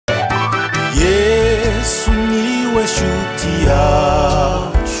Sumiłeś utiaciu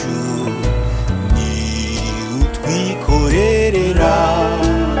ni utwikorerera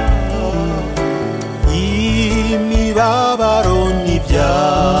imibabaro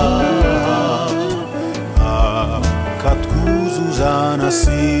n'ibyaha akatwuzuza na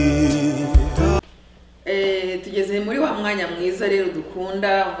sida. Tugeze muri wa mwanya mwiza rero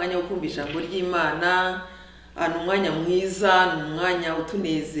dukunda, umwanya wo kumva ijambo ry'Imana. Ni umwanya mwiza, ni umwanya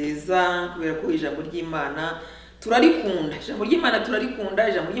utunezeza kubera ko ijambo ry'Imana turarikunda. Ijambo ry'Imana turarikunda,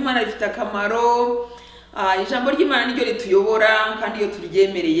 ijambo ry'Imana rifite akamaro. Ijambo ry'Imana niryo rituyobora, kandi iyo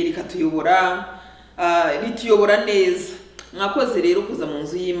turyemereye rikatuyobora, rituyobora neza. Mwakoze rero kuza mu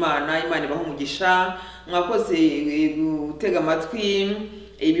nzu y'Imana, Imana ibaha umugisha. Mwakoze gutega amatwi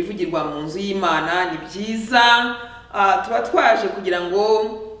ibivugirwa mu nzu y'Imana, ni byiza. Tuba twaje kugira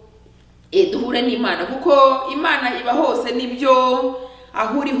ngo duhure n'Imana, kuko Imana iba hose. Nibyo,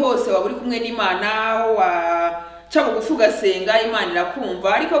 aho uri hose waba uri kumwe n'Imana, aho waca bugufi ugasenga Imana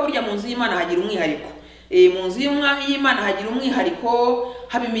irakumva. Ariko burya mu nzu y'Imana hagira umwihariko. Mu nzu y'Imana hagira umwihariko,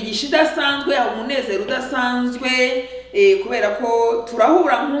 haba imigisha idasanzwe, haba umunezero udasanzwe, kubera ko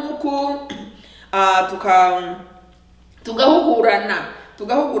turahura nk'uko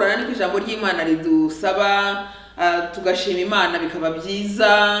tugahugurana niko ijambo ry'Imana ridusaba. Tugashima Imana bikaba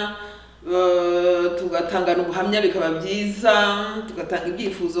byiza, tugatanga ubuhamya bikaba byiza, tugatanga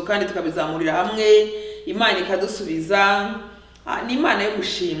ibyifuzo kandi tukabizamurira hamwe, Imana ikadusubiza. Ni Imana yo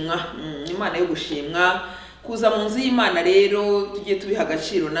gushimwa, Imana yo gushimwa. Kuza mu nzu y'Imana rero tujye tubiha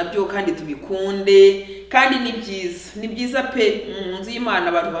agaciro nabyo kandi tubikunde, kandi ni byiza pe. Mu nzu y'Imana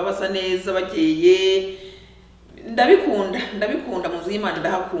abantu baba basa neza bakeye. Ndabikunda mu nzu y'Imana,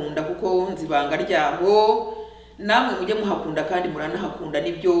 ndahakunda kuko nzi ibanga ryaho. Namwe mujye muhakunda kandi muranahakunda.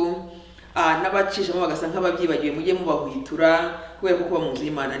 Nibyo, n'abacishamo bagasa nk'ababyibagiwe mujye mubahwitura, kubera ko kuba mu nzu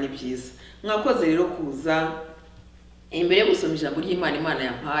y'Imana ni byiza. Mwakoze rero kuza. Imbere yo gusoma ijambo ry'Imana Imana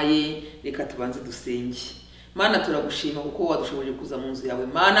yampaye, reka tubanze dusenge. Mana, turagushima kuko wadushoboje kuza mu nzu yawe.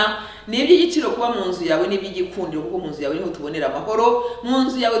 Mana, ni iby'igiciro kuba mu nzu yawe, ni iby'igikundiro kuko mu nzu yawe niho tubonera amahoro. Mu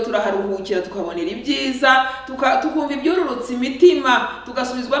nzu yawe turaharuhukira, tukabonera ibyiza, tukumva ibyururutse imitima,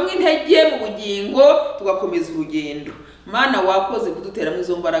 tugasubizwamo intege mu bugingo, tugakomeza urugendo. Mana, wakoze kuduteramo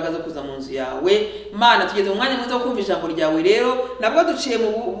izo mbaraga zo kuza mu nzu yawe. Mana, tugeze mu mwanya mwiza wo kumva ijambo ryawe rero, nabwo duciye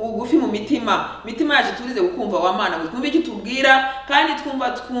mu bugufi mu mitima yacu turize gukumva wa Mana, twumve icyo tubwira kandi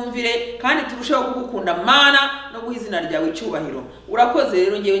twumvire kandi turushaho kugukunda Mana, no guha izina ryawe icyubahiro. Urakoze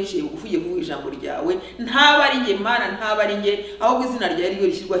rero, ngewe nciye bugufi ugiye kuvuga ijambo ryawe, ntaba ari nge Mana, ntaba ari nge, ahubwo izina ryawe ryo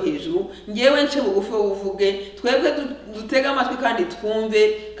rishyirwa hejuru. Ngewe nce bugufi uvuge, twebwe dutega amatwi kandi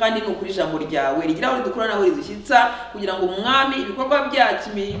twumve, kandi ni ukuri ijambo ryawe rigira aho ridukura naho ridushyitsa, kugira ngo umwami ibikorwa byacu,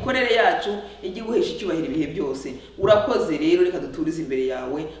 imikorere yacu ijye guhesha icyubahiro ibihe byose. Urakoze rero, reka duturize imbere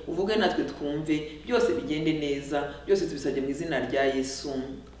yawe, uvuge natwe twumve, byose bigende neza. Byose tubisabye mu izina rya Yesu,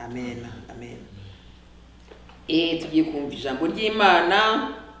 amen, amen. Tugiye kumva ijambo ry'Imana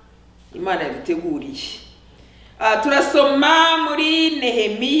Imana yaduteguriye. Turasoma muri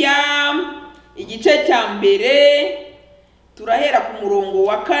Nehemiya igice cya mbere, turahera ku murongo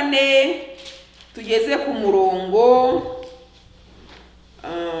wa 4 tugeze ku murongo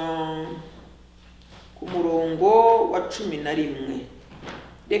wa 11.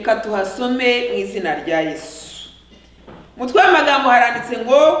 Reka tuhasome mu izina rya Yesu. Mutwe w'amagambo haranditse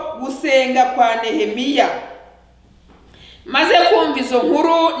ngo gusenga kwa Nehemiya. Maze kumva izo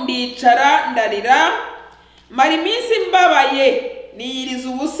nkuru ndicara ndarira, mara iminsi mbabaye, niyiriza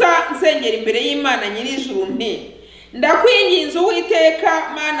ubusa nsengera imbere y'Imana nyir'ijuru nti, ndakwinginze Uwiteka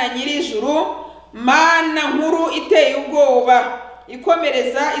Mana nyir'ijuru, Mana nkuru iteye ubwoba,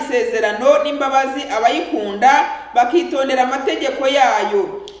 ikomereza isezerano n'imbabazi abayikunda bakitondera amategeko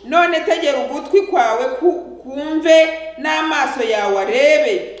yayo. None tegera ugutwi kwawe kumve, n'amaso yawe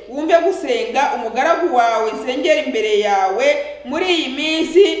arebe, wumve gusenga umugaragu wawe nsengera imbere yawe muri iyi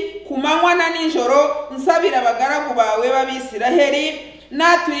minsi ku manywa na nijoro, nsabira abagaragu bawe b'Abisiraheli,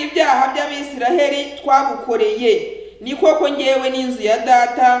 natura ibyaha by'Abisiraheli twagukoreye. Ni koko ngewe n'inzu ya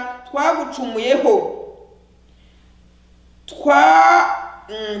data twagucumuyeho,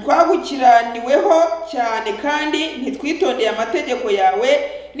 twagukiraniweho cyane, kandi ntitwitondeye amategeko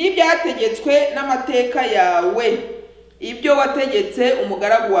yawe n'ibyategetswe n'amateka yawe, ibyo wategetse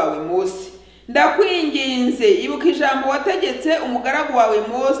umugaragu wawe Mose. Ndakwinginze ibuka ijambo wategetse umugaragu wawe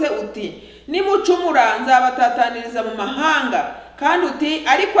Mose uti, nimucumura nzabatataniriza mu mahanga, kandi uti,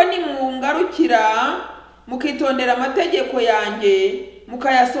 ariko nimungarukira mukitondera amategeko yanjye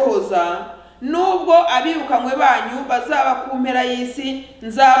mukayasohoza, nubwo abirukanywe banyu bazaba ku mpera y'isi,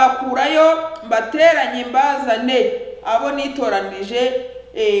 nzabakurayo mbateranye mbazane abo nitoranije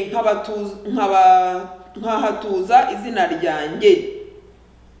nkahatuza izina ryanjye.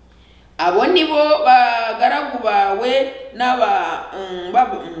 Abo nibo bagaragu bawe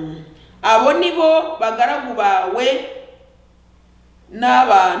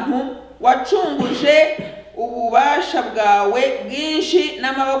n'abantu wacunguje ububasha bwawe bwinshi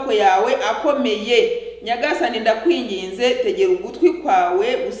n'amaboko yawe akomeye. Nyagasani ndakwinginze tegera ugutwi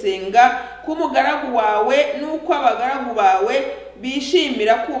kwawe gusenga k'umugaragu wawe nuko abagaragu bawe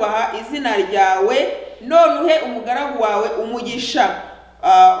bishimira kubaha izina ryawe. None uhe umugaragu wawe umugisha,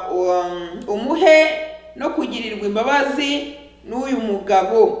 umuhe no kugirirwa imbabazi n'uyu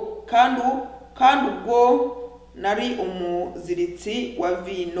mugabo, kandi ubwo nari umuziritsi wa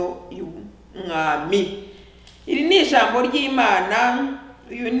vino y'umwami. Iri ni ijambo ry'Imana.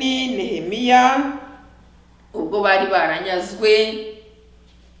 Uyu ni Nehemiya ubwo bari baranyazwe,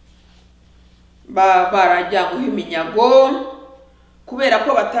 barajyanyweho iminyago kubera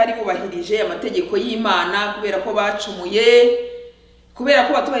ko batari bubahirije amategeko y'Imana, kubera ko bacumuye, kubera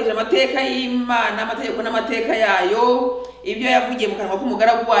ko batubahirije amateka y'Imana, amategeko n'amateka yayo, ibyo yavugiye mu kanwa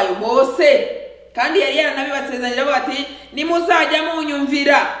k'umugaragu wayo Mose. Kandi yari yaranabibasezeranyije bati nimuzajya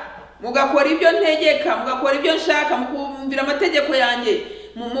munyumvira mugakora ibyo ntegeka, mugakora ibyo nshaka, mukumvira amategeko yanjye,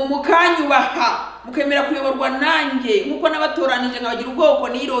 mukanyubaha, mukemera kuyoborwa nanjye nkuko nabatoranije nkabagira ubwoko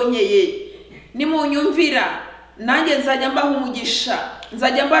nironyeye. Nimunyumvira nanjye nzajya mbaha umugisha,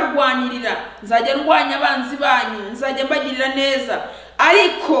 nzajya mbarwanirira, nzajya ndwanya abanzi banyu, nzajya mbagirira neza.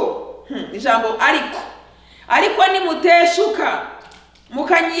 Ariko ijambo ariko nimuteshuka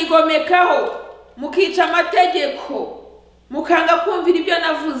mukanyigomekaho, mukica amategeko, mukanga kumvira ibyo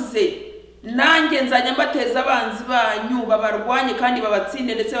navuze, nanjye nzajya mbateza abanzi banyu babarwanye kandi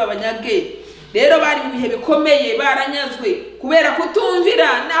babatsinde ndetse babanyage. Rero bari mu bihe bikomeye, baranyazwe kubera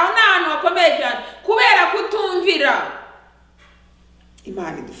kutumvira. Naho n'ahantu hakomeye cyane kubera kutumvira.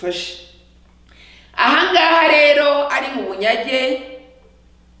 Imana idufashe. Ahangaha rero ari mu bunyage,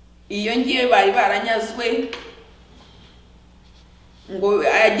 iyo ngiye bari baranyazwe, ngo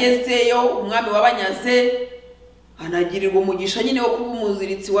agezeyo umwami wabanyaze anagirirwa umugisha nyine wo kuba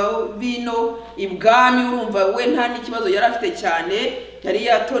umuziritsi wa vino ibwami. Urumva we nta n'ikibazo yari afite cyane, yari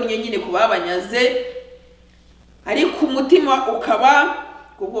yatonye nyine kubabanyaze, ariko umutima ukaba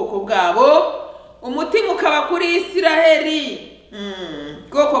ku bwoko bwabo, umutima ukaba kuri Isiraheli,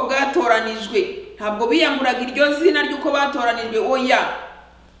 bwoko bwatoranijwe. Ntabwo biyamburaga iryo zina ry'uko batoranijwe, oya.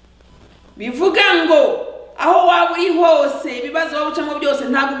 Bivuga ngo aho waba uri hose, ibibazo waba ucamo byose,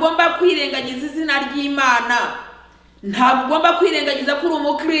 ntabwo ugomba kwirengagiza izina ry'Imana, ntabwo ugomba kwirengagiza ko uri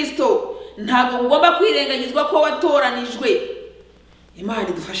umukristo, ntabwo ugomba kwirengagizwa ko watoranijwe. Imana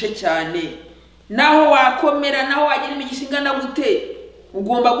idufashe cyane. Naho wakomera, naho wagira imigisha ingana gute,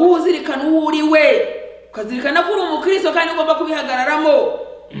 ugomba guhuzirikana uwo uri we, ukazirikana ko uri umukristo kandi ugomba kubihagararamo.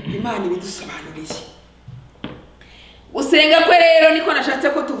 Imana ibidusobanuriye. Gusenga kwe rero niko nashatse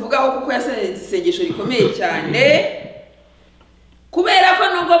ko tuvugaho, kuko yasenze isengesho rikomeye cyane, kubera ko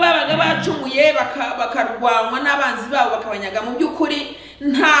nubwo babaga bacumuye bakarwanwa n'abanzi babo bakabanyaga, mu by'ukuri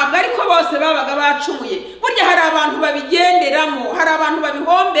ntabwo ariko bose babaga bacumuye. Burya hari abantu babigenderamo, hari abantu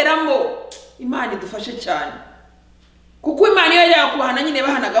babihomberamo. Imana idufashe cyane, kuko Imana iyo yajyaga kubahana nyine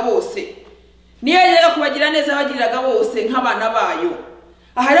bahanaga bose, niyo yajyaga kubagira neza bagiriraga bose nk'abana bayo.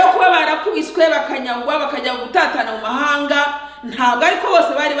 Aha rero kuba barakubiswe bakanyagwa bakajya gutatana mu mahanga, ntabwo ariko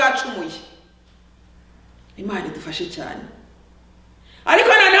bose bari bacumuye. Imana idufashe cyane. Ariko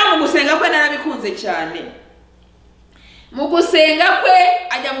noneho mu gusenga kwe narabikunze cyane. Mu gusenga kwe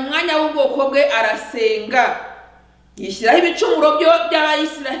ajya mu mwanya w'ubwoko bwe arasenga, yishyiraho ibicumuro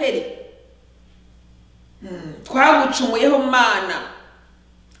by'Abayisiraheli. Twagucumuyeho Mana,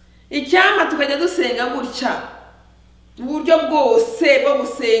 icyampa tukajya dusenga gutya mu buryo bwose bwo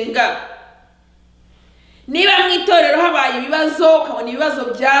gusenga. Niba mu itorero habaye ibibazo, ukabona ibibazo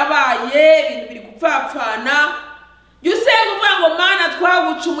byabaye, ibintu biri gupfapfana, jya usenga uvuga ngo Mana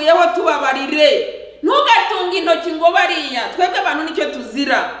twagucumuyeho tubabarire. Ntugatunge intoki ngo bariya, twebwe abantu nicyo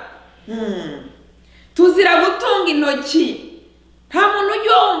tuzira. Tuzira gutunga intoki. Nta muntu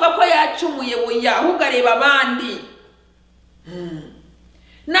ujya wumva ko yacumuye buya, ahubwo areba abandi.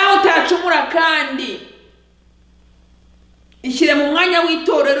 Nawe utacumura kandi ishyire mu mwanya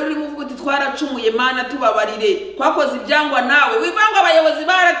w'itorero urimo uvuga uti twaracumuye Mana tubabarire, twakoze ibyangwa nawe. Wivanga abayobozi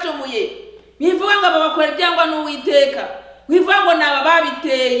baracumuye, bivuga ngo babakora ibyangwa n'Uwiteka, wivuga ngo naba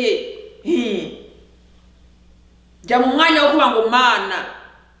babiteye. Jya mu mwanya wo kuvuga ngo Mana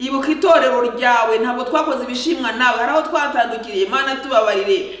ibuka itorero ryawe, ntabwo twakoze ibishimwa nawe, hari aho twatandukiriye, Mana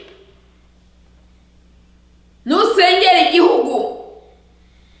tubabarire. Nusengera igihugu,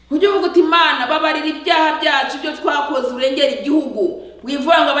 ujye uvuga uti Mana babarira ibyaha byacu ibyo twakoze, urengera igihugu.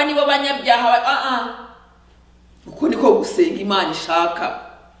 Wivuga ngo aba nibo banyabyaha. niko gusenga Imana ishaka.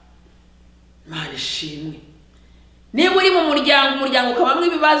 Imana ishimwe. Niba uri mu muryango ukabamwe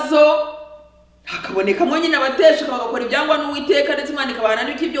ibibazo, hakabonekamo nyine abateshuka bagakora ibyangwa n'Uwiteka ndetse Imana ikabana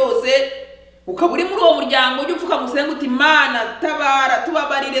n'iki byose, ukaba uri muri uwo muryango ujye upfuka musenga uti Imana tabara,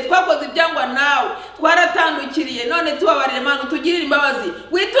 tubabarire, twakoze ibyangwa nawe, twaratandukiriye, none tubabarire Mana, utugirire imbabazi.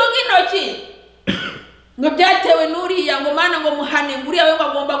 Witunga intoki ngo byatewe n'uriya, ngo Mana ngo muhane, ngo uriya we ngo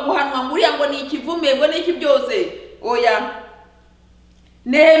agomba guhanwa, ngo uriya ngo ni ikivume, ngo n'iki byose. Oya,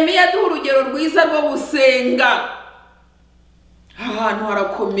 Nehemiya duha urugero rwiza rwo gusenga. Ahantu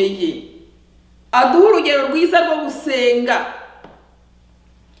harakomeye, aduha urugero rwiza rwo gusenga.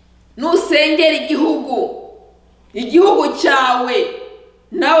 Nusengera igihugu cyawe,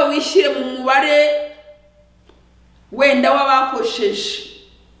 nawe wishyire mu mubare wenda w'abakosheje,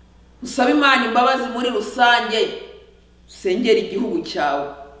 usaba Imana imbabazi muri rusange. Usengera igihugu cyawe,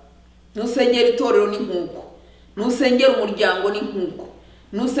 nusengera itorero ni nkuko, nusengera umuryango ni nkuko,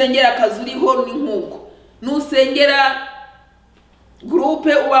 nusengera akazi uriho ni nkuko, nusengera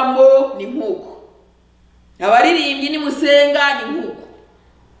groupe ubamo ni nkuko, abaririmbyi ni musenga ni nkuko,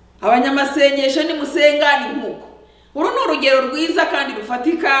 abanyamasengesho ni musenga ni nkuko. Uru ni urugero rwiza kandi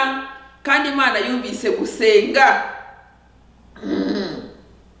rufatika, kandi Imana yumvise gusenga.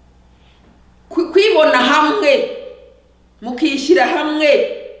 Kwibona hamwe, mukishyira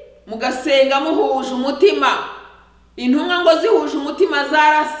hamwe, mugasenga muhuje umutima. Intumwa ngo zihuje umutima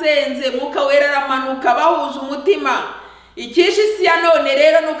zarasenze, Mwuka Wera aramanuka bahuje umutima. Ikishi isi ya none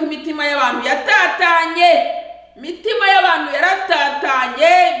rero nuko imitima y'abantu yatatanye. Imitima y'abantu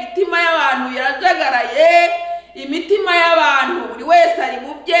yaratatanye, imitima y'abantu yarajagaraye, imitima y'abantu buri wese ari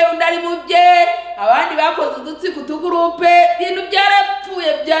mu bye, undi ari mu bye, abandi bakoze udutsi ku tugurupe, ibintu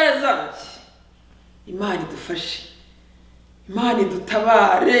byarapfuye byarazambye. Imana idufashe, Imana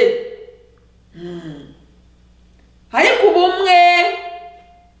idutabare. Ariko ubumwe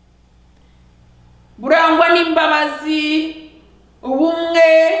burangwa n'imbabazi,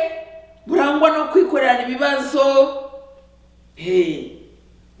 ubumwe burangwa no kwikorerana ibibazo.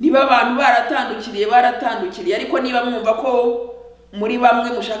 Niba abantu baratandukiriye, ariko niba mwumva ko muri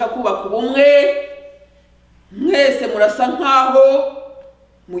bamwe mushaka kubaka ubumwe, mwese murasa nkaho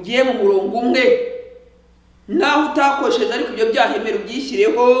mugiye mu murongo umwe, naho utakosheje ariko ibyo byahemera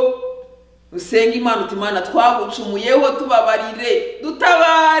ubyishyireho, usenga Imana uti Imana twagucumuyeho, tubabarire,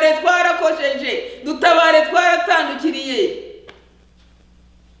 dutabare, twarakosheje, dutabare, twaratandukiriye.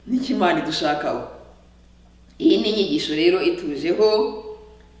 Niki Imana idushakaho. Iyi ni inyigisho rero itujeho,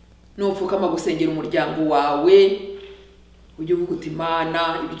 nupfukama gusengera umuryango wawe, ujye uvuga uti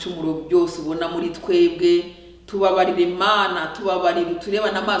Imana ibicumuro byose ubona muri twebwe, tubabarire Imana, tubabarire,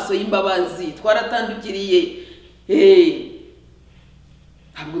 tureba n'amaso y'imbabazi, twaratandukiriye.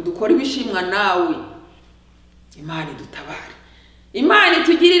 Ntabwo dukora ibishimwa nawe. Imana idutabare, Imana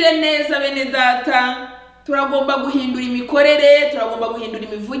itugirire neza bene data. Turagomba guhindura imikorere, turagomba guhindura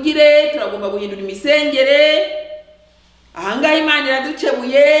imivugire, turagomba guhindura imisengere. Ahangaha Imana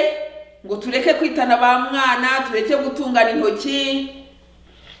iradukebuye ngo tureke kwitana ba mwana, tureke gutungana intoki.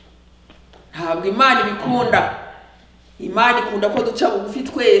 Ntabwo Imana ibikunda. Imana ikunda ko duca bugufi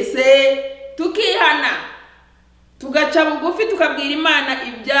twese, tukihana, tugaca bugufi, tukabwira Imana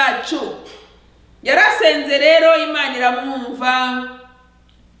ibyacu. Yarasenze rero, Imana iramwumva.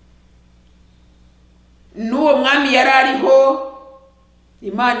 N'uwo mwami yarariho,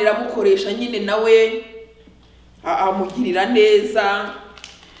 Imana iramukoresha nyine nawe amugirira neza.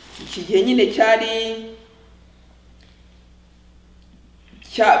 Iki gihe nyine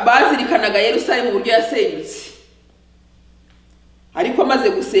bazirikanaga Yerusalemu uburyo yasenyutse, ariko amaze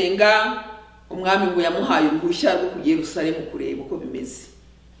gusenga umwami ngo yamuhaye uruhushya rwo kujya Yerusalemu kureba uko bimeze.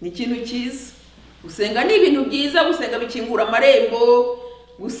 Ni ikintu cyiza. Gusenga ni ibintu byiza, gusenga bikingura amarembo,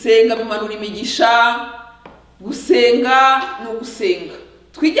 gusenga bimanura imigisha, gusenga no gusenga.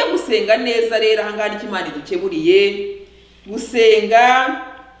 Twige gusenga neza rero. Ahangaha iki Imana idukeburiye gusenga.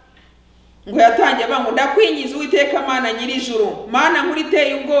 Ngo yatangiye ngo ndakwingiza Uwiteka Mana nyir'ijuru, Mana nkuri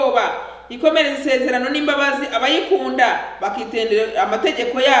iteye ubwoba, ikomereza isezerano n'imbabazi abayikunda bakitendera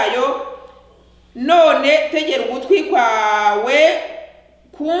amategeko yayo. None tegera ugutwi kwawe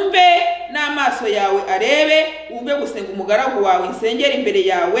kumve, n'amaso yawe arebe, wumve gusenga umugaragu wawe nsengera imbere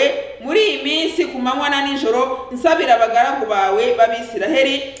yawe muri iyi minsi ku manywa na nijoro, nsabira abagaragu bawe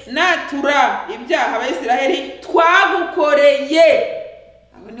b'Abisiraheli, natura ibyaha Abisiraheli twagukoreye.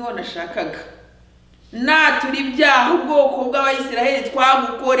 Abo niho nashakaga. Natura ibyaha ubwoko bw'Abisiraheli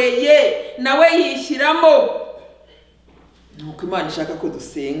twagukoreye, nawe yishyiramo. Nuko Imana ishaka ko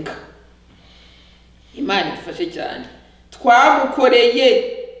dusenga. Imana idufashe cyane.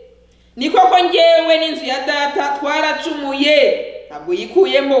 Twagukoreye. ni koko njyewe n'inzu ya data twaracumuye, ntabwo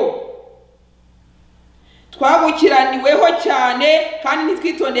yikuyemo, twagukiraniweho cyane kandi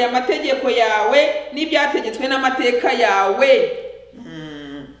ntitwitondeye amategeko yawe n'ibyategetswe n'amateka yawe.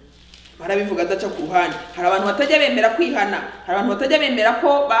 Barabivuga adaca ku ruhande. Hari abantu batajya bemera kwihana, hari abantu batajya bemera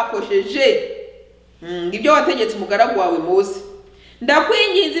ko bakosheje ibyo wategetse umugaragu wawe Mose.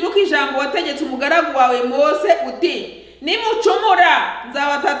 Ndakwinginze ibuka ijambo wategetse umugaragu wawe Mose uti, nimucumura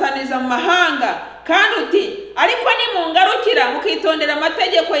nzabatataniza mu mahanga, kandi uti ariko nimungarukira mukitondera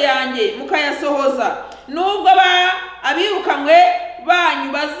amategeko yanjye mukayasohoza, nubwo abirukanywe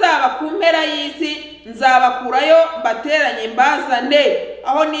banyu bazaba ku mpera y'isi, nzabakurayo mbateranye mbazane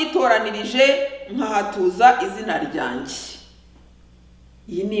aho nitoranirije nkahatuza izina ryanjye.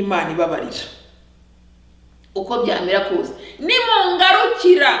 Iyi ni Imana ibabarira uko byamera kose.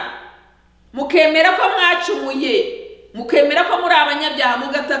 Nimungarukira mukemera ko mwacumuye, mukemera ko muri abanyabyaha,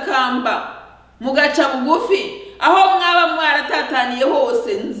 mugatakamba mugaca bugufi, aho mwaba mwaratataniye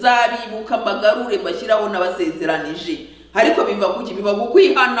hose nzabibuka mbagarure mbashyiraho n'abasezeranije. Ariko biva kuki? Biva mu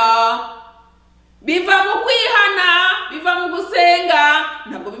kwihana, biva mu kwihana, biva mu gusenga,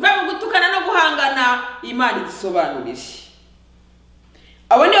 ntabwo biva mu gutukana no guhangana. Imana idusobanurire.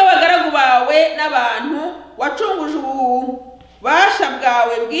 Abo nibo bagaragu bawe n'abantu wacunguje ububasha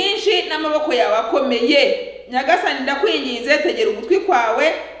bwawe bwinshi n'amaboko yawe akomeye. Nyagasani ndakwinginze tegera ugutwi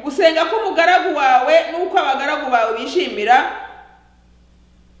kwawe gusenga k'umugaragu wawe n'uko abagaragu bawe bishimira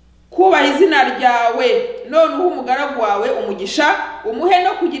kubaha izina ryawe. Noneho umugaragu wawe umugisha umuhe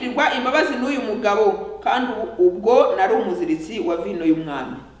no kugirirwa imbabazi n'uyu mugabo, kandi ubwo nari umuziritsi wa vino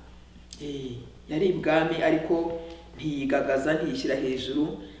y'umwami. Yari ibwami ariko ntiyigagaza, ntiyishyira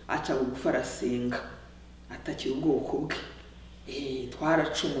hejuru, aca bugufi arasenga, atakira ubwoko bwe.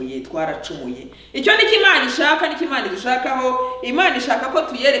 Twaracumuye. Icyo ni Imana ishaka, ni Imana dushakaho. Imana ishaka ko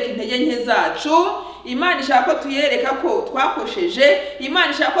tuyereka intege nke zacu, Imana ishaka ko tuyereka ko twakosheje,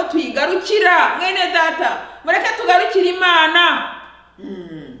 Imana ishaka ko tuyigarukira. Mwene data, mureke tugarukire Imana.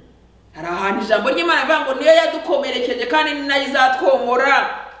 Hari ahantu ijambo ry'Imana rivuga ngo niyo yadukomerekeje kandi ni nayo izatwomora.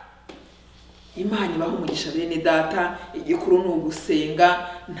 Imana ibaha umugisha bene data. Igikuru ni ugusenga,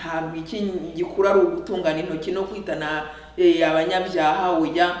 ntabwo igikuru ari ugutungana intoki no kwitana abanyabyaha.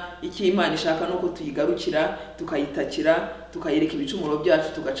 Oya, icyo Imana ishaka nuko tuyigarukira, tukayitakira, tukayereka ibicumuro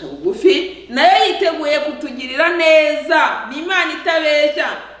byacu, tugaca bugufi. Nayo yiteguye kutugirira neza. Ni Imana itabeshya.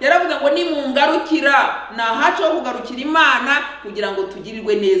 Yaravuga ngo nimungarukira. Nahacu ho kugarukira Imana kugira ngo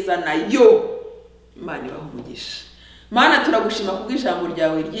tugirirwe neza nayo. Imana ibaha umugisha. Mana, turagushima kubw'ijambo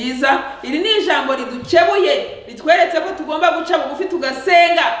ryawe ryiza. Iri ni ijambo ridukebuye, ritweretse ko tugomba guca bugufi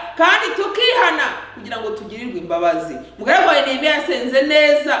tugasenga kandi tukihana kugira ngo tugirirwe imbabazi. Mugaragu wawe Nehemiya yasenze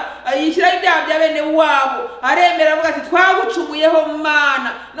neza, yishyiraho ibyaha bya bene wabo, aremera avuga ati twagucumuyeho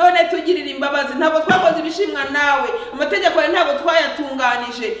Mana, none tugirira imbabazi. Ntabwo twakoze ibishimwa nawe, amategeko yawe ntabwo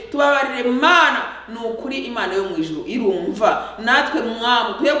twayatunganije, tubabarire Mana. Ni ukuri Imana yo mu ijuru irumva. Natwe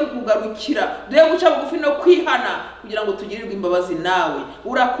Mwami duhe kukugarukira, duhe guca bugufi no kwihana kugira ngo tugirirwe imbabazi nawe.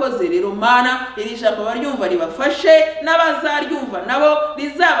 Urakoze rero Mana, iri jambo baryumva ribafashe, n'abazaryumva nabo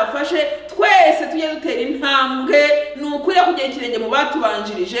rizabafashe. Twese tujye dutera intambwe, ni ukuri kujya ikirenge mu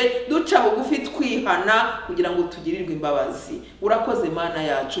batubanjirije, duca bugufi twihana kugira ngo tugirirwe imbabazi. Urakoze Mana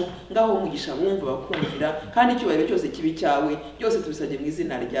yacu, ngaho umugisha bumva bakumvira, kandi icyubahiro cyose kibi cyawe. Byose tubisabye mu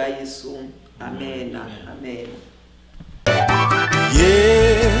izina rya Yesu. Amen. Amen.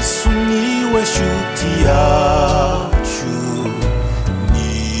 Yesu niwe shuti yawe.